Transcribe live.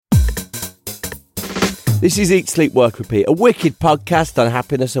This is Eat, Sleep, Work, Repeat, a wicked podcast on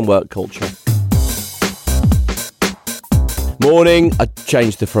happiness and work culture. Morning. I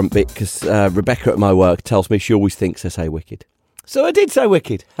changed the front bit because Rebecca at my work tells me she always thinks I say wicked. So I did say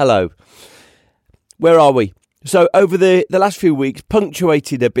wicked. Hello. Where are we? So over the last few weeks,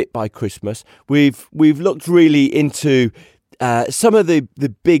 punctuated a bit by Christmas, we've looked really into some of the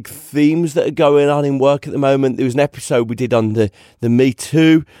big themes that are going on in work at the moment. There was an episode we did on the Me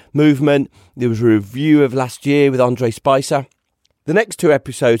Too movement. There was a review of last year with Andre Spicer. The next two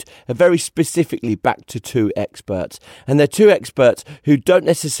episodes are very specifically back to two experts. And they're two experts who don't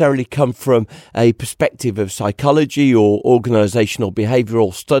necessarily come from a perspective of psychology or organisational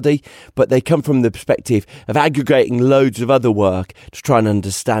behavioural study, but they come from the perspective of aggregating loads of other work to try and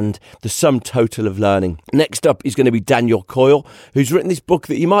understand the sum total of learning. Next up is going to be Daniel Coyle, who's written this book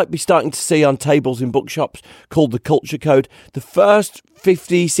that you might be starting to see on tables in bookshops called The Culture Code. The first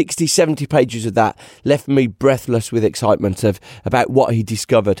 50, 60, 70 pages of that left me breathless with excitement about what he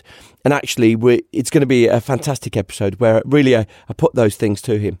discovered. And actually, it's going to be a fantastic episode where really I put those things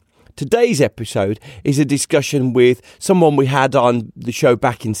to him. Today's episode is a discussion with someone we had on the show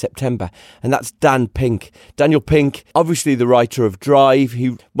back in September, and that's Dan Pink. Daniel Pink, obviously the writer of Drive.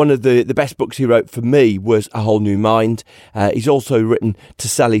 One of the best books he wrote for me was A Whole New Mind. He's also written To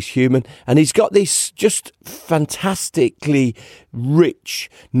Sell Is Human, and he's got this just fantastically rich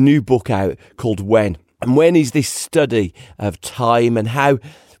new book out called When. And When is this study of time and how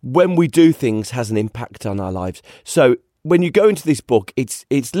when we do things has an impact on our lives. So when you go into this book, it's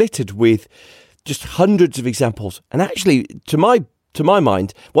littered with just hundreds of examples. And actually, to my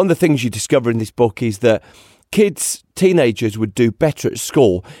mind, one of the things you discover in this book is that teenagers would do better at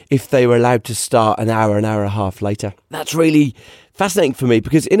school if they were allowed to start an hour and a half later. That's really fascinating for me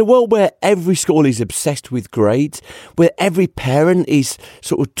because in a world where every school is obsessed with grades, where every parent is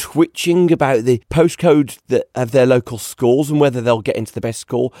sort of twitching about the postcode of their local schools and whether they'll get into the best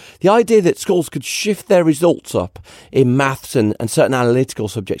school, the idea that schools could shift their results up in maths and certain analytical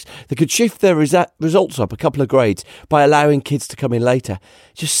subjects, they could shift their results up a couple of grades by allowing kids to come in later,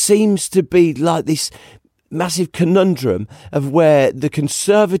 just seems to be like this massive conundrum of where the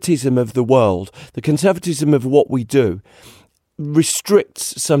conservatism of the world, the conservatism of what we do,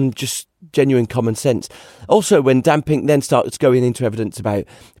 restricts some just genuine common sense. Also, when Dan Pink then starts going into evidence about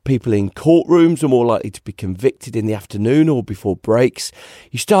people in courtrooms are more likely to be convicted in the afternoon or before breaks,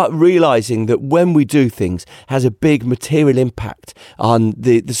 you start realising that when we do things has a big material impact on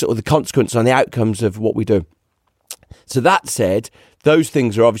the sort of the consequence, on the outcomes of what we do. So that said, those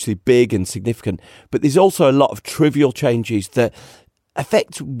things are obviously big and significant, but there's also a lot of trivial changes that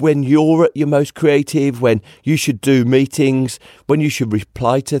affect when you're at your most creative, when you should do meetings, when you should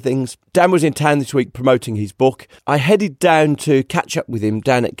reply to things. Dan was in town this week promoting his book. I headed down to catch up with him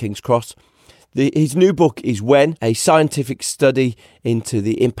down at King's Cross. His new book is When, a scientific study into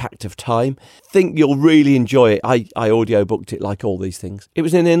the impact of time. I think you'll really enjoy it. I audiobooked it like all these things. It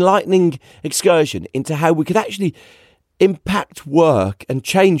was an enlightening excursion into how we could actually impact work and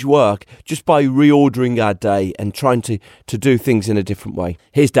change work just by reordering our day and trying to do things in a different way.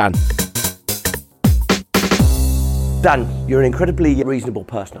 Here's Dan. Dan, you're an incredibly reasonable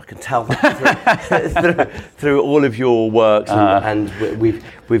person. I can tell that through all of your works, and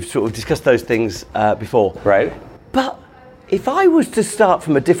we've sort of discussed those things before. Right. But if I was to start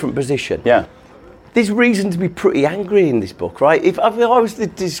from a different position, there's reason to be pretty angry in this book, right? If I was to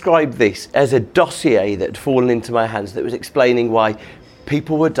describe this as a dossier that had fallen into my hands that was explaining why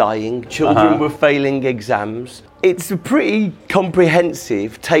people were dying, children were failing exams, it's a pretty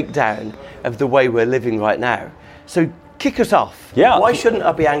comprehensive takedown of the way we're living right now. So kick us off. Yeah. Why shouldn't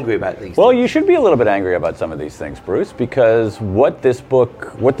I be angry about these Well, things? you should be a little bit angry about some of these things, Bruce, because what this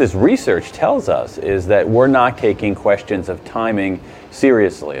research tells us is that we're not taking questions of timing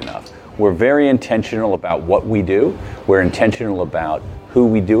seriously enough. We're very intentional about what we do. We're intentional about who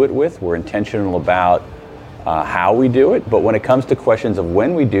we do it with. We're intentional about how we do it. But when it comes to questions of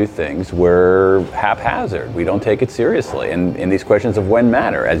when we do things, we're haphazard. We don't take it seriously. And these questions of when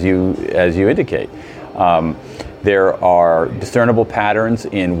matter, as you indicate. There are discernible patterns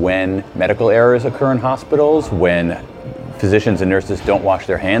in when medical errors occur in hospitals, when physicians and nurses don't wash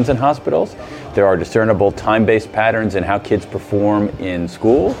their hands in hospitals. There are discernible time-based patterns in how kids perform in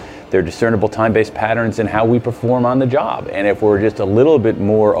school. There are discernible time-based patterns in how we perform on the job. And if we're just a little bit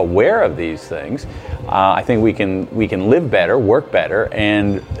more aware of these things, I think we can live better, work better,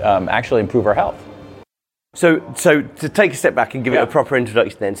 and actually improve our health. So to take a step back and give it a proper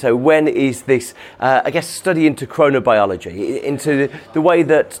introduction then, so when is this, study into chronobiology, into the way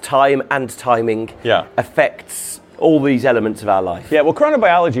that time and timing affects all these elements of our life. Yeah, well,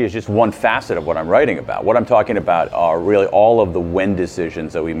 chronobiology is just one facet of what I'm writing about. What I'm talking about are really all of the when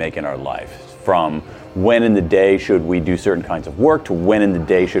decisions that we make in our life, from when in the day should we do certain kinds of work, to when in the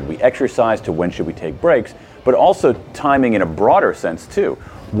day should we exercise, to when should we take breaks, but also timing in a broader sense too.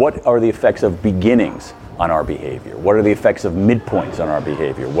 What are the effects of beginnings on our behavior? What are the effects of midpoints on our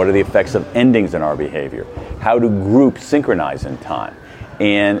behavior? What are the effects of endings in our behavior? How do groups synchronize in time?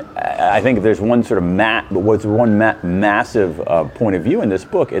 And I think if there's one sort of massive point of view in this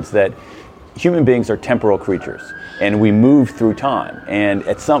book, it's that human beings are temporal creatures, and we move through time. And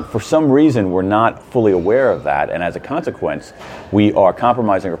for some reason, we're not fully aware of that, and as a consequence, we are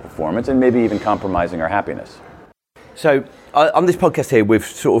compromising our performance and maybe even compromising our happiness. So on this podcast here, we've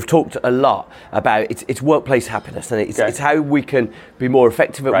sort of talked a lot about it's workplace happiness, and it's how we can be more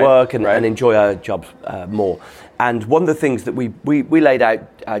effective at work and enjoy our jobs more. And one of the things that we laid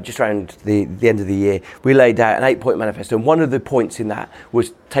out just around the end of the year, we laid out an 8-point manifesto, and one of the points in that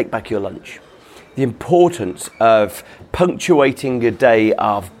was take back your lunch. The importance of punctuating a day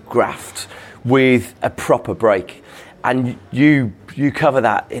of graft with a proper break. And you cover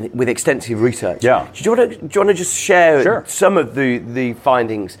that with extensive research. Yeah. Do you want to just share some of the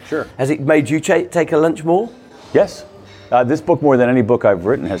findings? Sure. Has it made you take a lunch more? Yes. This book, more than any book I've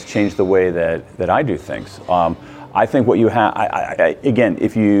written, has changed the way that I do things. I think what you have,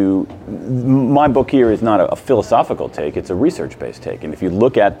 my book here is not a philosophical take, it's a research-based take. And if you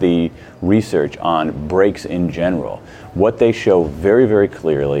look at the research on breaks in general, what they show very, very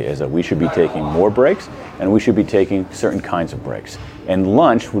clearly is that we should be taking more breaks, and we should be taking certain kinds of breaks. And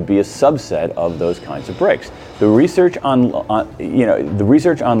lunch would be a subset of those kinds of breaks. The research on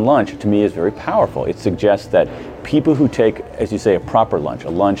lunch, to me, is very powerful. It suggests that people who take, as you say, a proper lunch, a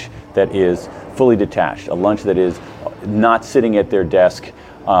lunch that is fully detached, a lunch that is not sitting at their desk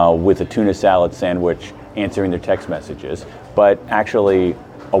with a tuna salad sandwich answering their text messages, but actually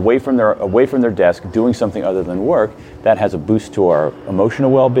away from their desk doing something other than work, that has a boost to our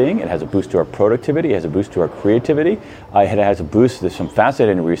emotional well-being, it has a boost to our productivity, it has a boost to our creativity, it has a boost, there's some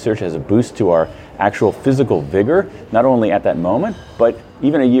fascinating research, it has a boost to our actual physical vigor, not only at that moment, but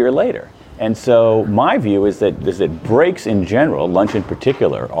even a year later. And so my view is that breaks in general, lunch in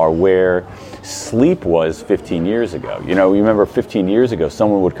particular, are where sleep was 15 years ago. You remember 15 years ago,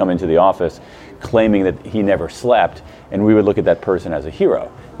 someone would come into the office claiming that he never slept, and we would look at that person as a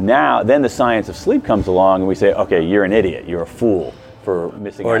hero. Now, then the science of sleep comes along, and we say, okay, you're an idiot, you're a fool for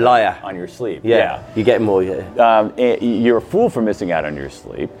missing out on your sleep. Yeah. You get more. Yeah. You're a fool for missing out on your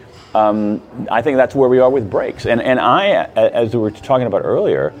sleep. I think that's where we are with breaks. And I, as we were talking about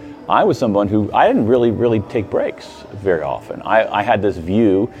earlier, I was someone who, I didn't really take breaks very often. I had this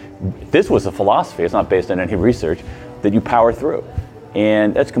view, this was a philosophy, it's not based on any research, that you power through.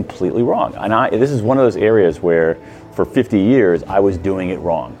 And that's completely wrong. And this is one of those areas where, for 50 years, I was doing it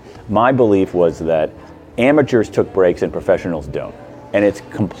wrong. My belief was that amateurs took breaks and professionals don't. And it's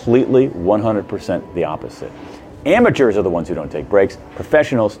completely 100% the opposite. Amateurs are the ones who don't take breaks.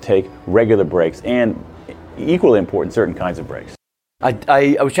 Professionals take regular breaks and, equally important, certain kinds of breaks.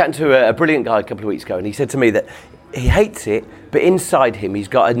 I was chatting to a brilliant guy a couple of weeks ago, and he said to me that he hates it, but inside him he's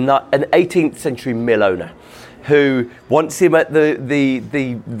got an 18th century mill owner who wants him at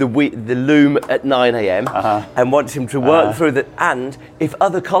the loom at 9 a.m. And wants him to work through that. And if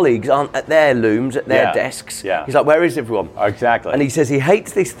other colleagues aren't at their looms, at their desks, he's like, where is everyone? Exactly. And he says he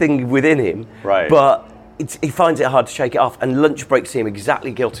hates this thing within him, but he finds it hard to shake it off, and lunch breaks seem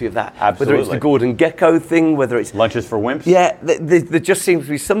exactly guilty of that. Absolutely. Whether it's the Gordon Gekko thing, whether it's... Lunches for wimps? Yeah, there just seems to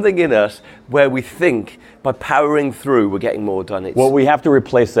be something in us where we think by powering through we're getting more done. Well, we have to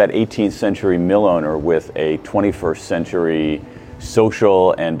replace that 18th century mill owner with a 21st century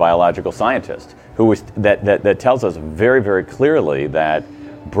social and biological scientist that tells us very, very clearly that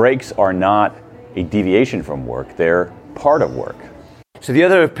breaks are not a deviation from work, they're part of work. So the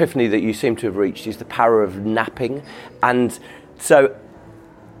other epiphany that you seem to have reached is the power of napping, and so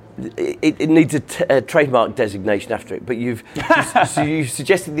it needs a trademark designation after it. But you've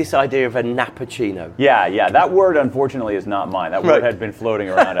suggested this idea of a nappuccino. Yeah, that word unfortunately is not mine. That word had been floating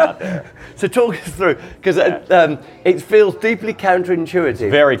around out there. So talk us through, because it feels deeply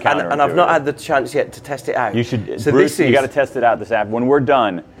counterintuitive. Very counterintuitive. And I've not had the chance yet to test it out. You should, so Bruce, you got to test it out this afternoon. When we're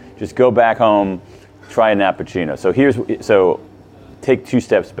done, just go back home, try a nappuccino. So take 2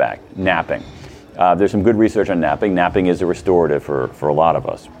 steps back. Napping. There's some good research on napping. Napping is a restorative for a lot of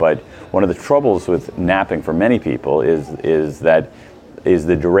us. But one of the troubles with napping for many people is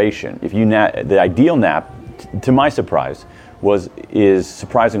the duration. If you the ideal nap, to my surprise, is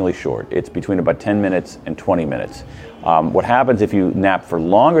surprisingly short. It's between about 10 minutes and 20 minutes. What happens if you nap for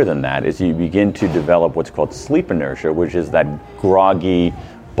longer than that is you begin to develop what's called sleep inertia, which is that groggy,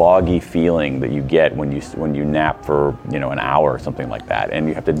 boggy feeling that you get when you nap for an hour or something like that, and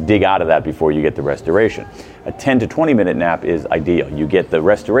you have to dig out of that before you get the restoration. A 10 to 20 minute nap is ideal. You get the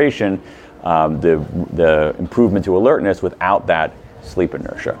restoration, the improvement to alertness without that sleep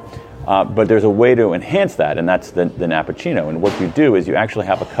inertia. But there's a way to enhance that, and that's the nappuccino. And what you do is you actually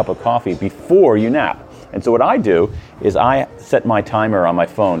have a cup of coffee before you nap. And so what I do is I set my timer on my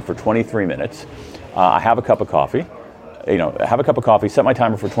phone for 23 minutes. I have a cup of coffee. Set my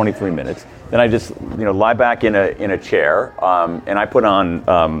timer for 23 minutes. Then I just, lie back in a chair, and I put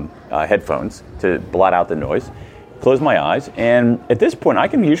on headphones to blot out the noise, close my eyes, and at this point I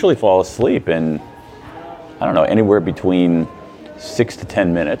can usually fall asleep in, anywhere between 6 to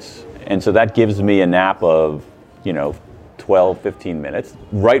 10 minutes. And so that gives me a nap of, 12, 15 minutes,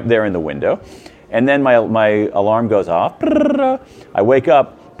 right there in the window. And then my alarm goes off. I wake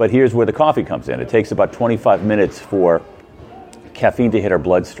up, but here's where the coffee comes in. It takes about 25 minutes for caffeine to hit our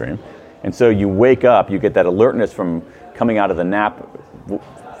bloodstream. And so you wake up, you get that alertness from coming out of the nap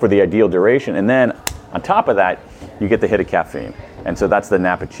for the ideal duration. And then on top of that, you get the hit of caffeine. And so that's the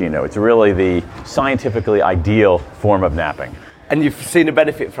nappuccino. It's really the scientifically ideal form of napping. And you've seen a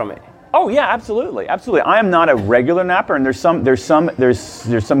benefit from it? Oh yeah, absolutely. I am not a regular napper, and there's some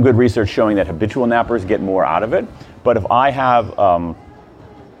good research showing that habitual nappers get more out of it. But I've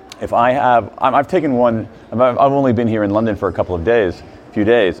taken one. I've only been here in London for a few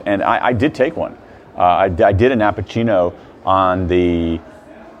days, and I did take one. I did a nappuccino on the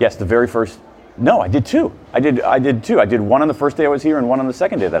very first. No, I did two. I did two. I did one on the first day I was here, and one on the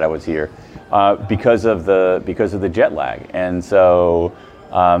second day that I was here, because of the jet lag. And so.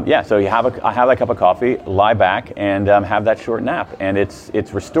 So I have that cup of coffee, lie back, and have that short nap, and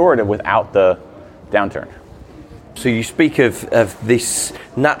it's restorative without the downturn. So you speak of this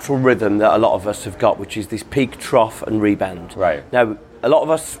natural rhythm that a lot of us have got, which is this peak, trough, and rebound. Right. Now, a lot of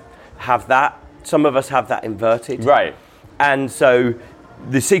us have that. Some of us have that inverted. Right. And so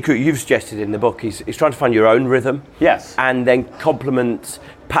the secret you've suggested in the book is trying to find your own rhythm. Yes. And then complement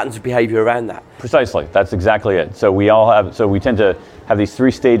patterns of behavior around that. Precisely. That's exactly it. So we tend to have these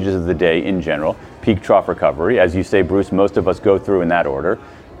three stages of the day in general: peak, trough, recovery. As you say, Bruce, most of us go through in that order.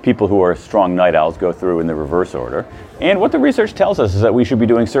 People who are strong night owls go through in the reverse order. And what the research tells us is that we should be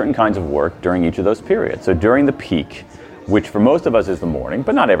doing certain kinds of work during each of those periods. So during the peak, which for most of us is the morning,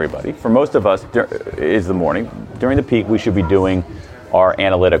 but not everybody, for most of us is the morning, during the peak we should be doing our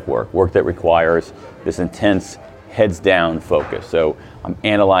analytic work that requires this intense heads down focus. So I'm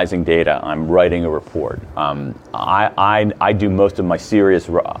analyzing data, I'm writing a report. I do most of my serious,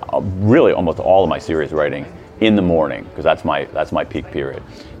 really almost all of my serious writing in the morning, because that's my peak period.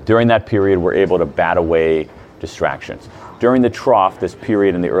 During that period, we're able to bat away distractions. During the trough, this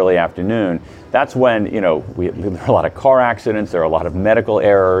period in the early afternoon, that's when there are a lot of car accidents, there are a lot of medical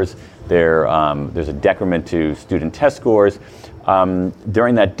errors, there's a decrement to student test scores.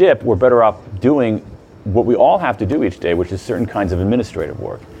 During that dip, we're better off doing what we all have to do each day, which is certain kinds of administrative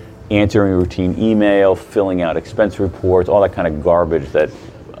work. Answering routine email, filling out expense reports, all that kind of garbage that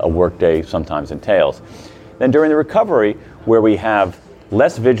a workday sometimes entails. Then during the recovery, where we have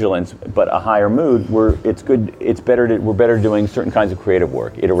less vigilance but a higher mood, we're better doing certain kinds of creative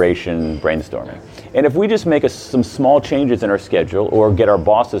work, iteration, brainstorming. And if we just make some small changes in our schedule, or get our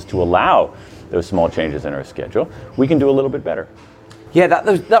bosses to allow those small changes in our schedule, we can do a little bit better. Yeah, that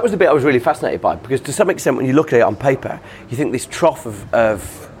was the bit I was really fascinated by, because to some extent when you look at it on paper, you think this trough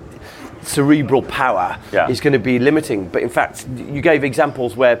of cerebral power is going to be limiting, but in fact you gave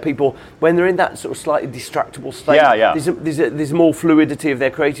examples where people, when they're in that sort of slightly distractible state, there's more fluidity of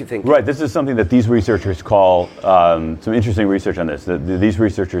their creative thinking. Right, this is something that these researchers call, some interesting research on this, these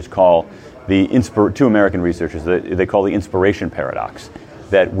researchers call two American researchers, they call the inspiration paradox,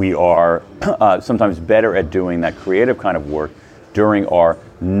 that we are sometimes better at doing that creative kind of work during our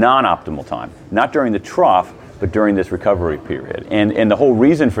non-optimal time, not during the trough, but during this recovery period. And the whole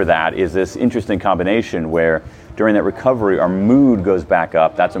reason for that is this interesting combination where during that recovery our mood goes back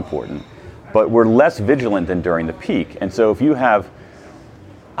up, that's important, but we're less vigilant than during the peak. And so if you have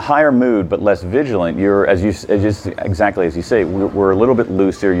a higher mood but less vigilant, you're, exactly as you say, we're a little bit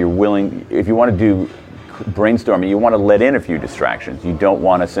looser, you're willing, if you want to do brainstorming, you want to let in a few distractions. You don't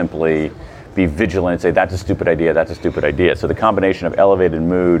want to simply be vigilant and say, that's a stupid idea, that's a stupid idea. So the combination of elevated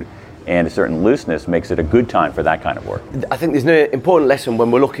mood and a certain looseness makes it a good time for that kind of work. I think there's an important lesson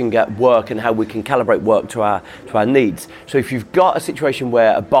when we're looking at work and how we can calibrate work to our needs. So if you've got a situation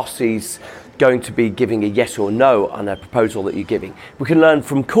where a boss is going to be giving a yes or no on a proposal that you're giving, we can learn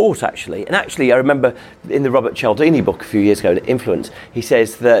from court actually. And actually I remember in the Robert Cialdini book a few years ago, Influence, he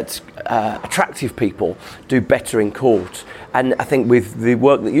says that attractive people do better in court. And I think with the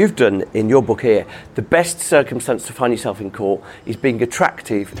work that you've done in your book here, the best circumstance to find yourself in court is being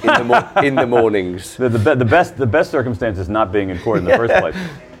attractive in the mornings. The best circumstance is not being in court in the first place.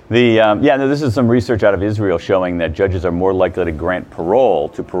 This is some research out of Israel showing that judges are more likely to grant parole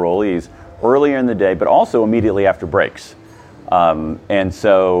to parolees earlier in the day, but also immediately after breaks. And in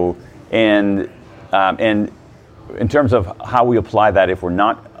terms of how we apply that if we're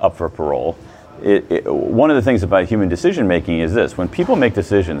not up for parole, one of the things about human decision making is this: when people make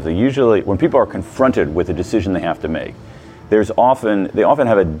decisions, when people are confronted with a decision they have to make, they often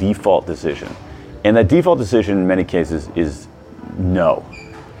have a default decision, and that default decision in many cases is no.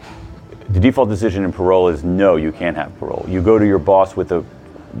 The default decision in parole is no, you can't have parole. You go to your boss with a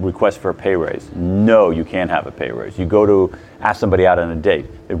request for a pay raise. No, you can't have a pay raise. You go to ask somebody out on a date.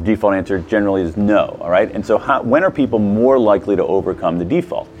 The default answer generally is no, all right? And so when are people more likely to overcome the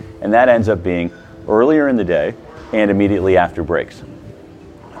default? And that ends up being earlier in the day and immediately after breaks.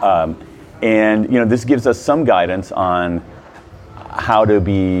 This gives us some guidance on how to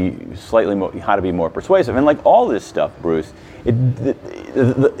be more persuasive. And like all this stuff, Bruce,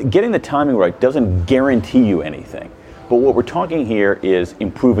 getting the timing right doesn't guarantee you anything. But what we're talking here is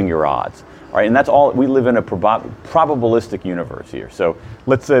improving your odds, all right? And that's all. We live in a probabilistic universe here. So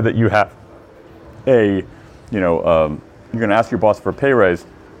let's say that you have you're going to ask your boss for a pay raise.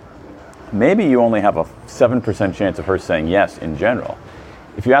 Maybe you only have a 7% chance of her saying yes in general.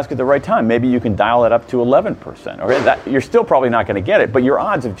 If you ask at the right time, maybe you can dial it up to 11%. Okay? You're still probably not going to get it, but your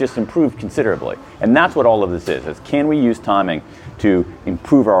odds have just improved considerably. And that's what all of this is can we use timing to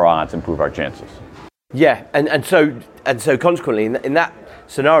improve our odds, improve our chances? Yeah, and so consequently, in that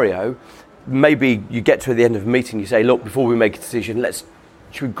scenario, maybe you get to the end of a meeting, you say, look, before we make a decision,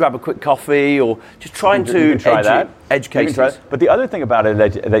 should we grab a quick coffee, or just trying to edge cases? But the other thing about it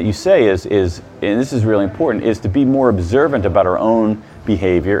that you say is, and this is really important, is to be more observant about our own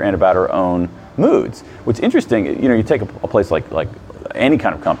behavior and about our own moods. What's interesting, you take a place like any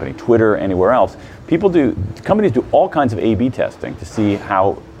kind of company, Twitter, anywhere else, companies do all kinds of A/B testing to see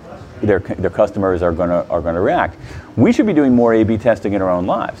how their customers are going to react. We should be doing more A/B testing in our own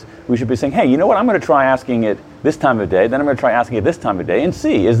lives. We should be saying, hey, you know what? I'm going to try asking it this time of day, then I'm going to try asking it this time of day, and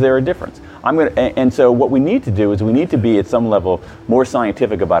see, is there a difference? And so what we need to do is we need to be at some level more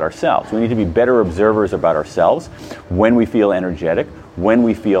scientific about ourselves. We need to be better observers about ourselves when we feel energetic, when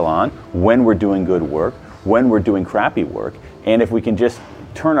we feel on, when we're doing good work, when we're doing crappy work. And if we can just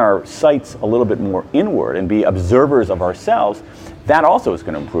turn our sights a little bit more inward and be observers of ourselves, that also is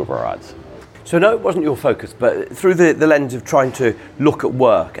going to improve our odds. So no, it wasn't your focus, but through the lens of trying to look at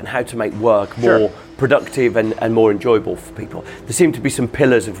work and how to make work more productive and more enjoyable for people, there seem to be some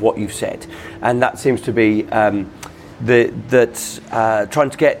pillars of what you've said, and that seems to be trying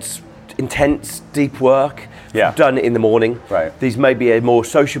to get intense, deep work done in the morning. Right. These may be a more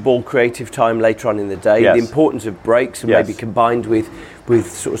sociable, creative time later on in the day. Yes. The importance of breaks and maybe combined with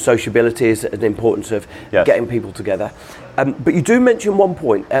sort of sociability is an importance of getting people together. But you do mention at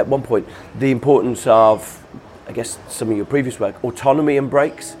one point, the importance of, I guess, some of your previous work, autonomy and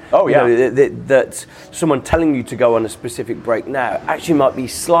breaks. Oh, yeah. That someone telling you to go on a specific break now actually might be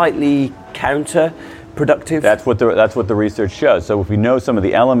slightly counterproductive. That's what the research shows. So if we know some of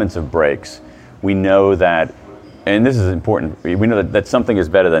the elements of breaks, we know that, and this is important, we know that something is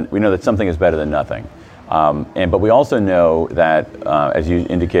better than nothing. But we also know that, as you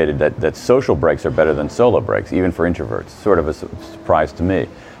indicated, that social breaks are better than solo breaks, even for introverts. Sort of a surprise to me.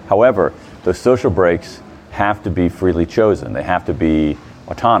 However, those social breaks have to be freely chosen. They have to be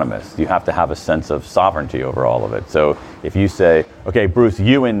autonomous. You have to have a sense of sovereignty over all of it. So if you say, okay, Bruce,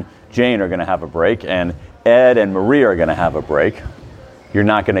 you and Jane are going to have a break, and Ed and Maria are going to have a break, you're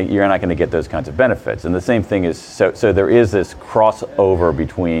not going to get those kinds of benefits. And the same thing is, so there is this crossover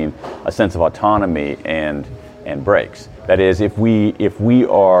between a sense of autonomy and breaks. That is, if we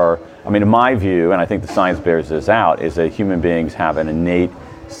are, in my view, and I think the science bears this out, is that human beings have an innate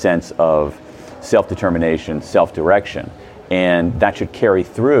sense of self-determination, self-direction, and that should carry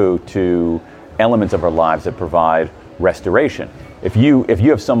through to elements of our lives that provide restoration. If you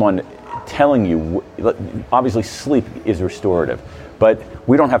have someone telling you, obviously sleep is restorative, but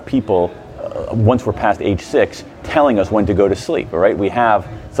we don't have people, once we're past age 6, telling us when to go to sleep, all right? We have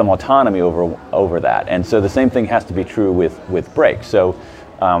some autonomy over that. And so the same thing has to be true with breaks. So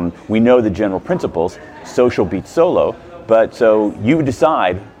We know the general principles, social beats solo, but so you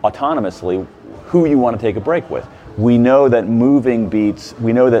decide autonomously who you want to take a break with. We know that moving beats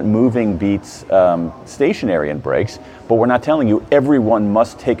stationary in breaks, but we're not telling you everyone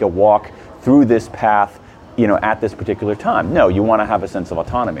must take a walk through this path, at this particular time. No, you want to have a sense of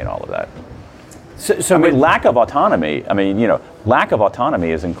autonomy in all of that. Lack of autonomy. Lack of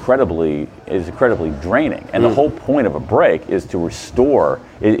autonomy is incredibly draining, and the whole point of a break is to restore.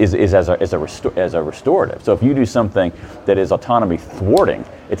 Is as a restorative. So if you do something that is autonomy thwarting,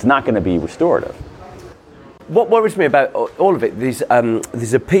 it's not going to be restorative. What worries me about all of it, there's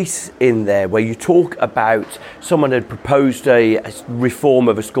a piece in there where you talk about someone had proposed a reform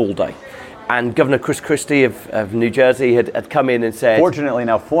of a school day. And Governor Chris Christie of New Jersey had come in and said... Fortunately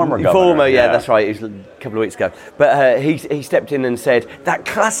now former governor. Former, yeah, that's right, it was a couple of weeks ago. But he stepped in and said, that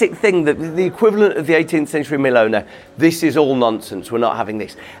classic thing, that the equivalent of the 18th century mill owner, this is all nonsense, we're not having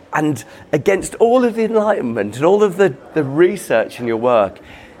this. And against all of the enlightenment and all of the research in your work,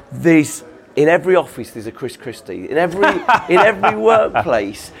 in every office there's a Chris Christie. In every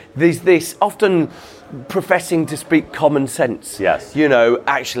workplace there's this, often professing to speak common sense. Yes.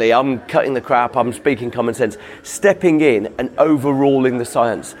 Actually I'm cutting the crap, I'm speaking common sense, stepping in and overruling the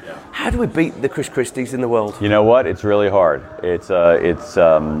science. How do we beat the Chris Christies in the world? You know what? It's really hard. It's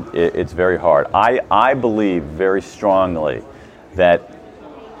very hard. I believe very strongly that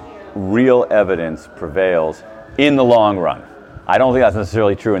real evidence prevails in the long run. I don't think that's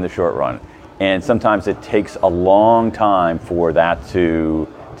necessarily true in the short run. And sometimes it takes a long time for that to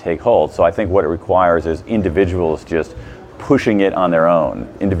take hold. So I think what it requires is individuals just pushing it on their own,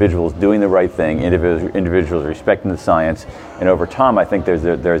 individuals doing the right thing, individuals respecting the science, and over time I think there's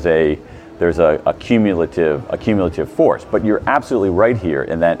a cumulative force. But you're absolutely right here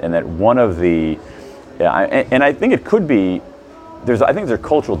in that one of the, and I think it could be, I think there are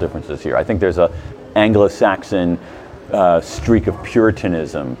cultural differences here. I think there's a Anglo-Saxon streak of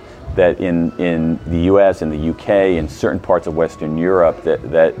Puritanism that in the U.S. and the U.K. and certain parts of Western Europe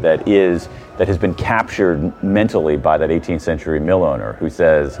that has been captured mentally by that 18th century mill owner who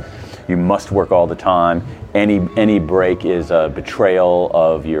says you must work all the time. Any break is a betrayal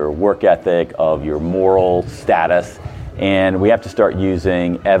of your work ethic, of your moral status, and we have to start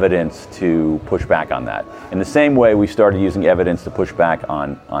using evidence to push back on that. In the same way we started using evidence to push back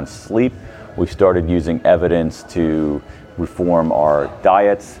on sleep, we started using evidence to reform our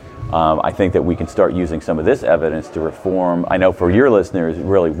diets. I think that we can start using some of this evidence to reform, I know for your listeners,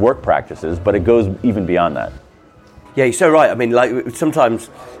 really work practices, but it goes even beyond that. Yeah, you're so right. Sometimes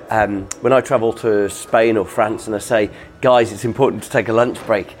when I travel to Spain or France and I say, guys, it's important to take a lunch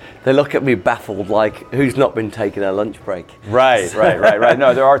break, they look at me baffled, like, who's not been taking a lunch break? Right.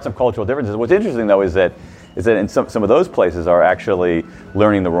 No, there are some cultural differences. What's interesting, though, is that in some of those places are actually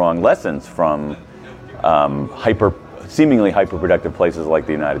learning the wrong lessons from seemingly hyperproductive places like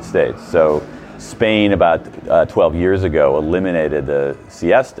the United States. So Spain about 12 years ago eliminated the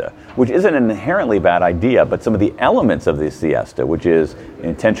siesta, which isn't an inherently bad idea, but some of the elements of the siesta, which is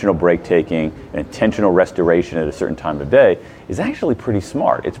intentional break taking, intentional restoration at a certain time of day, is actually pretty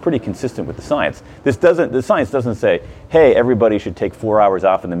smart. It's pretty consistent with the science. The science doesn't say, hey, everybody should take 4 hours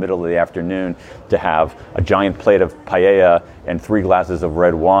off in the middle of the afternoon to have a giant plate of paella and 3 glasses of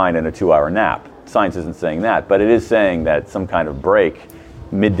red wine and a 2-hour nap. Science isn't saying that, but it is saying that some kind of break,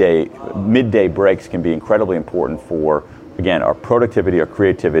 midday breaks can be incredibly important for, again, our productivity, our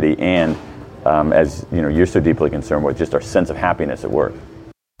creativity, and as you're so deeply concerned with, just our sense of happiness at work.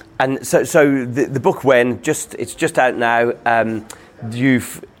 And so the book, it's just out now.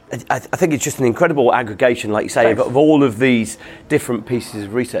 I think it's just an incredible aggregation, like you say, of all of these different pieces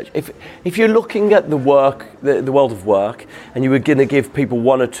of research. If you're looking at the work, the world of work, and you were going to give people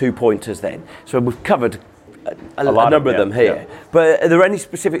 1 or 2 pointers, then so we've covered a number of them here. Yeah. But are there any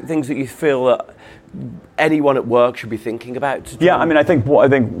specific things that you feel that anyone at work should be thinking about? Yeah, I think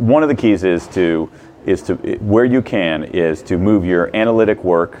one of the keys is to where you can is to move your analytic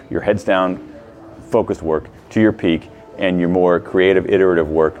work, your heads down, focused work to your peak, and your more creative, iterative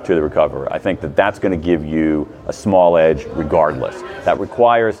work to the recovery. I think that's going to give you a small edge regardless. That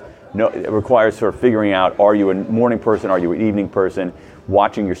requires sort of figuring out, are you a morning person, are you an evening person,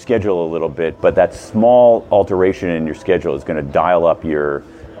 watching your schedule a little bit, but that small alteration in your schedule is going to dial up your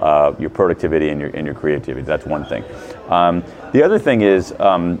productivity and your creativity. That's one thing. The other thing is,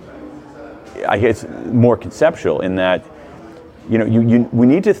 I guess, more conceptual in that, we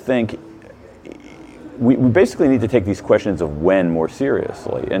need to think. We basically need to take these questions of when more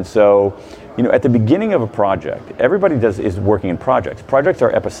seriously. And so, at the beginning of a project, everybody is working in projects. Projects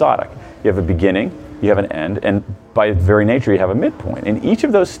are episodic. You have a beginning, you have an end, and by its very nature, you have a midpoint. And each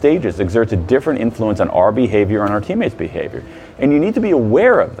of those stages exerts a different influence on our behavior and our teammates' behavior. And you need to be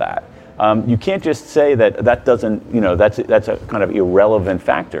aware of that. You can't just say that doesn't, that's a kind of irrelevant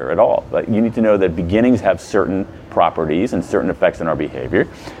factor at all. But you need to know that beginnings have certain properties and certain effects on our behavior.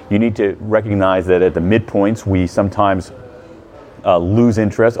 You need to recognize that at the midpoints, we sometimes lose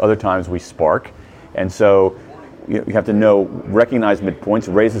interest, other times we spark. And so you have to recognize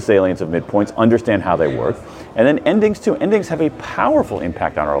midpoints, raise the salience of midpoints, understand how they work. And then endings too. Endings have a powerful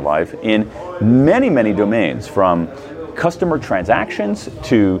impact on our life in many, many domains, from customer transactions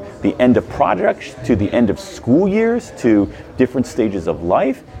to the end of projects, to the end of school years, to different stages of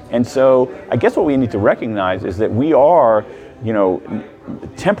life. And so I guess what we need to recognize is that we are,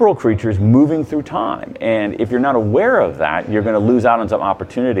 temporal creatures moving through time. And if you're not aware of that, you're going to lose out on some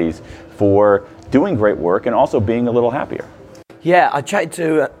opportunities for doing great work and also being a little happier. Yeah, I chatted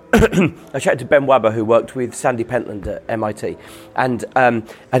to Ben Webber, who worked with Sandy Pentland at MIT, and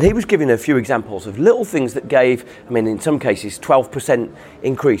he was giving a few examples of little things that gave, in some cases, 12%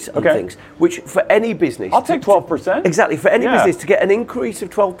 increase on things, which for any business... I'll take 12%. Exactly, for any business to get an increase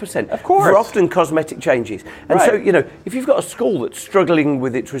of 12%. Of course. For often cosmetic changes. And so, if you've got a school that's struggling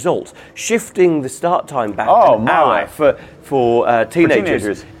with its results, shifting the start time back an hour for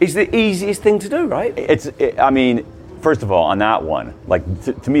teenagers is the easiest thing to do, right? First of all, on that one,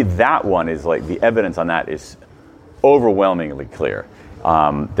 to me, that one is the evidence on that is overwhelmingly clear,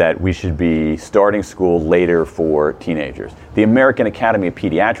 that we should be starting school later for teenagers. The American Academy of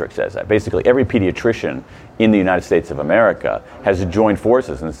Pediatrics says that. Basically, every pediatrician in the United States of America has joined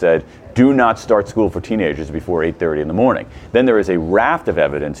forces and said, do not start school for teenagers before 8:30 in the morning. Then there is a raft of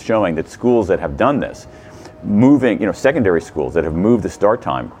evidence showing that schools that have done this, secondary schools that have moved the start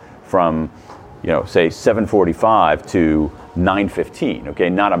time from say 7:45 to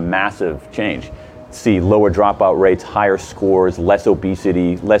 9:15, not a massive change. See lower dropout rates, higher scores, less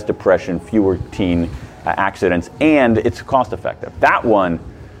obesity, less depression, fewer teen accidents, and it's cost effective. That one,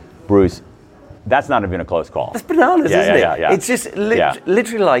 Bruce, that's not even a close call. That's bananas, isn't it? Yeah. It's just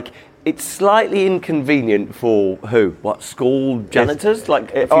literally it's slightly inconvenient for who? School janitors?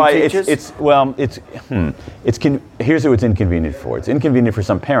 Teachers? Here's who it's inconvenient for. It's inconvenient for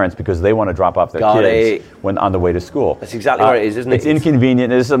some parents because they want to drop off their kids when on the way to school. That's exactly what it is, isn't it? It's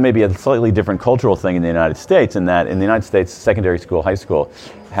inconvenient. This is maybe a slightly different cultural thing in the United States, in that in the United States, secondary school, high school,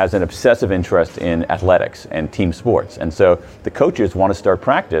 has an obsessive interest in athletics and team sports. And so the coaches want to start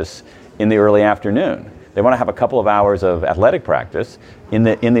practice in the early afternoon. They want to have a couple of hours of athletic practice in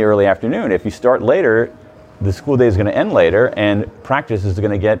the early afternoon. If you start later, the school day is going to end later, and practice is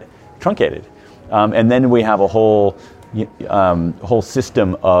going to get truncated. And then we have a whole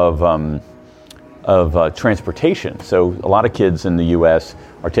system of transportation. So a lot of kids in the U.S.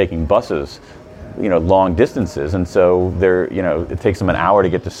 are taking buses, long distances, and so it takes them an hour to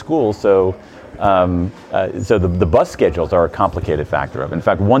get to school. So the bus schedules are a complicated factor of it. In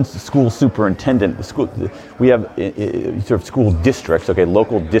fact, one school superintendent, we have sort of school districts,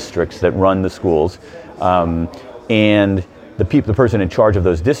 local districts that run the schools, and the person in charge of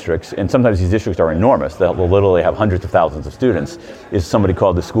those districts, and sometimes these districts are enormous, they'll literally have hundreds of thousands of students, is somebody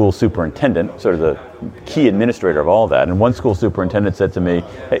called the school superintendent, sort of the key administrator of all that. And one school superintendent said to me,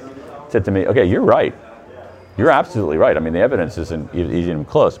 okay, you're right. You're absolutely right. The evidence isn't even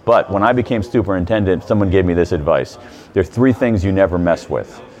close. But when I became superintendent, someone gave me this advice. There are three things you never mess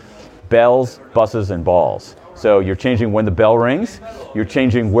with: bells, buses, and balls. So you're changing when the bell rings, you're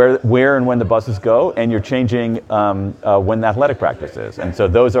changing where and when the buses go, and you're changing when the athletic practice is. And so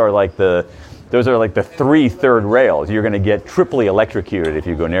those are like the three third rails. You're going to get triply electrocuted if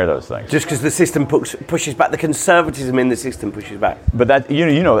you go near those things. Just because the system pushes back, the conservatism in the system pushes back. But that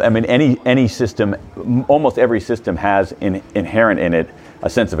any system, almost every system has inherent in it a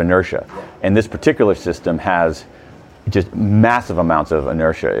sense of inertia, and this particular system has just massive amounts of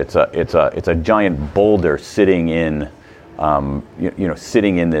inertia. It's a giant boulder sitting in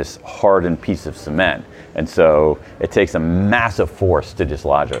this hardened piece of cement, and so it takes a massive force to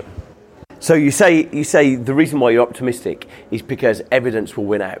dislodge it. So you say the reason why you're optimistic is because evidence will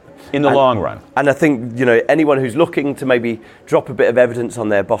win out in the long run. And I think anyone who's looking to maybe drop a bit of evidence on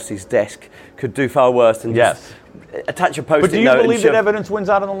their boss's desk could do far worse than just attach a post-it note. But do you believe that evidence wins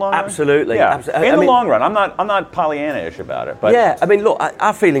out in the long run? Absolutely. Yeah. Absolutely. In the long run, I'm not Pollyanna-ish about it. But yeah, look,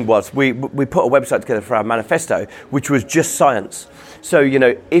 our feeling was we put a website together for our manifesto, which was just science. So,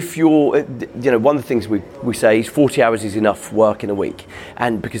 if you're, one of the things we say is 40 hours is enough work in a week,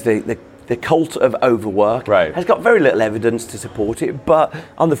 and because the cult of overwork has got very little evidence to support it, but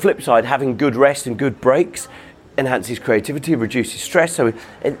on the flip side, having good rest and good breaks enhances creativity, reduces stress, so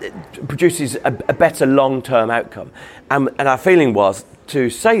it produces a better long-term outcome. And our feeling was to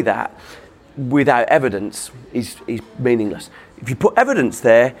say that without evidence is meaningless. If you put evidence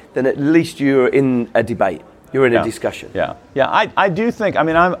there, then at least you're in a debate. You're in a discussion. Yeah. I do think.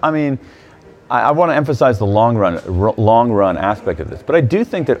 I want to emphasize the long run aspect of this, but I do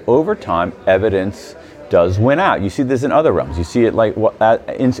think that over time, evidence does win out. You see this in other realms. You see it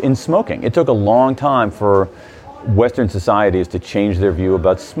in smoking. It took a long time for Western societies to change their view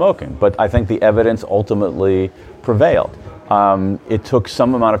about smoking, but I think the evidence ultimately prevailed. It took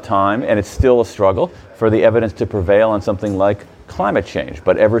some amount of time, and it's still a struggle, for the evidence to prevail on something like climate change.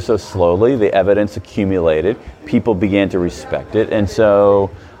 But ever so slowly, the evidence accumulated. People began to respect it, and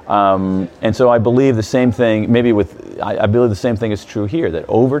so I believe the same thing. I believe the same thing is true here. That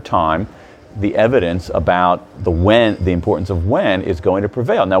over time, the evidence about the importance of when is going to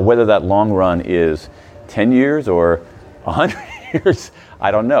prevail. Now, whether that long run is 10 years or 100 years,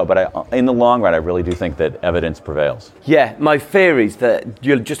 I don't know, but in the long run, I really do think that evidence prevails. Yeah, my fear is that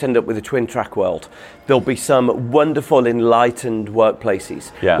you'll just end up with a twin track world. There'll be some wonderful, enlightened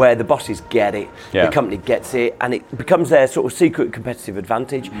workplaces where the bosses get it, the company gets it, and it becomes their sort of secret competitive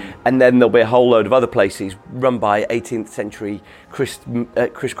advantage. And then there'll be a whole load of other places run by 18th century Chris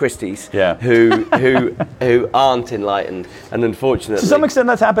Christies who aren't enlightened. And unfortunately, to some extent,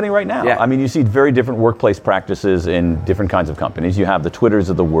 that's happening right now. Yeah. I mean, you see very different workplace practices in different kinds of companies. You have the Twitters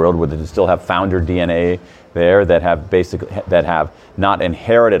of the world, where they still have founder DNA there, that have not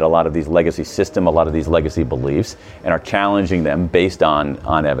inherited a lot of these legacy system, a lot of these legacy beliefs, and are challenging them based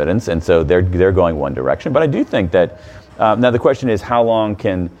on evidence. And so they're going one direction. But I do think that now the question is, how long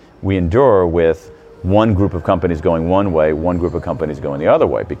can we endure with one group of companies going one way, one group of companies going the other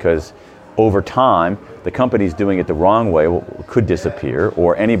way? Because over time, the companies doing it the wrong way could disappear,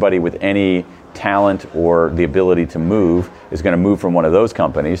 or anybody with any talent or the ability to move is going to move from one of those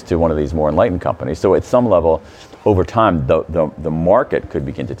companies to one of these more enlightened companies. So at some level, over time, the market could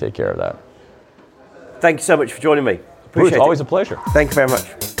begin to take care of that. Thank you so much for joining me. Bruce, always a pleasure. Thank you very much.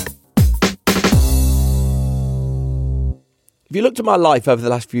 If you looked at my life over the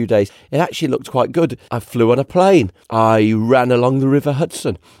last few days, it actually looked quite good. I flew on a plane. I ran along the River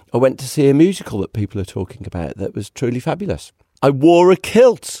Hudson. I went to see a musical that people are talking about that was truly fabulous. I wore a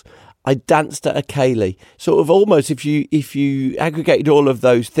kilt. I danced at a ceilidh. Sort of almost, if you aggregated all of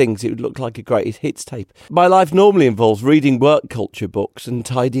those things, it would look like a greatest hits tape. My life normally involves reading work culture books and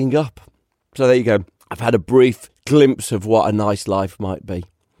tidying up. So there you go. I've had a brief glimpse of what a nice life might be.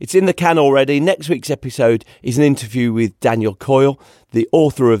 It's in the can already. Next week's episode is an interview with Daniel Coyle, the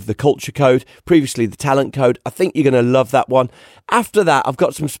author of The Culture Code, previously The Talent Code. I think you're going to love that one. After that, I've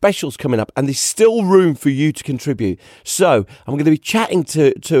got some specials coming up, and there's still room for you to contribute. So I'm going to be chatting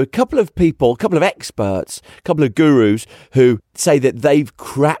to a couple of people, a couple of experts, a couple of gurus who say that they've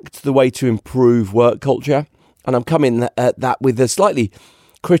cracked the way to improve work culture. And I'm coming at that with a slightly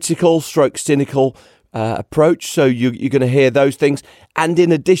critical, cynical approach, so you're going to hear those things. And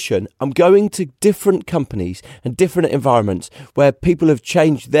in addition, I'm going to different companies and different environments where people have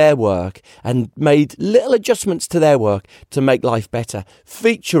changed their work and made little adjustments to their work to make life better,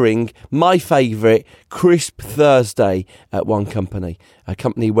 featuring my favourite Crisp Thursday at one company, a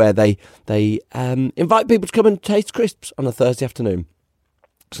company where they invite people to come and taste crisps on a Thursday afternoon.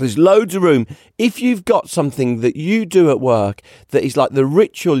 So there's loads of room. If you've got something that you do at work that is like the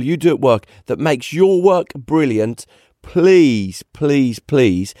ritual you do at work that makes your work brilliant, please, please,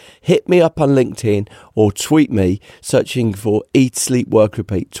 please hit me up on LinkedIn or tweet me, searching for Eat, Sleep, Work,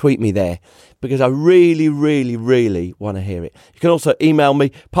 Repeat. Tweet me there, because I really, really, really want to hear it. You can also email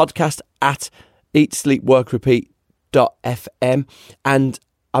me, podcast@eatsleepworkrepeat.fm, and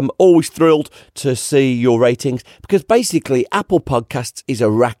I'm always thrilled to see your ratings, because basically Apple Podcasts is a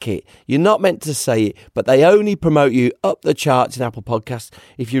racket. You're not meant to say it, but they only promote you up the charts in Apple Podcasts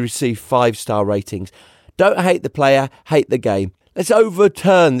if you receive 5-star ratings. Don't hate the player, hate the game. Let's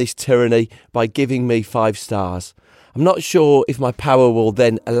overturn this tyranny by giving me 5 stars. I'm not sure if my power will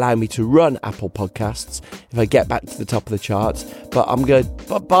then allow me to run Apple Podcasts if I get back to the top of the charts, but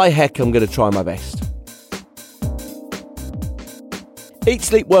by heck, I'm going to try my best. Eat,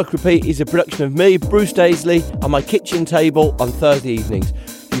 Sleep, Work, Repeat is a production of me, Bruce Daisley, on my kitchen table on Thursday evenings.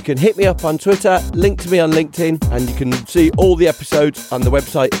 You can hit me up on Twitter, link to me on LinkedIn, and you can see all the episodes on the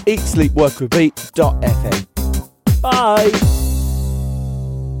website eatsleepworkrepeat.fm. Bye!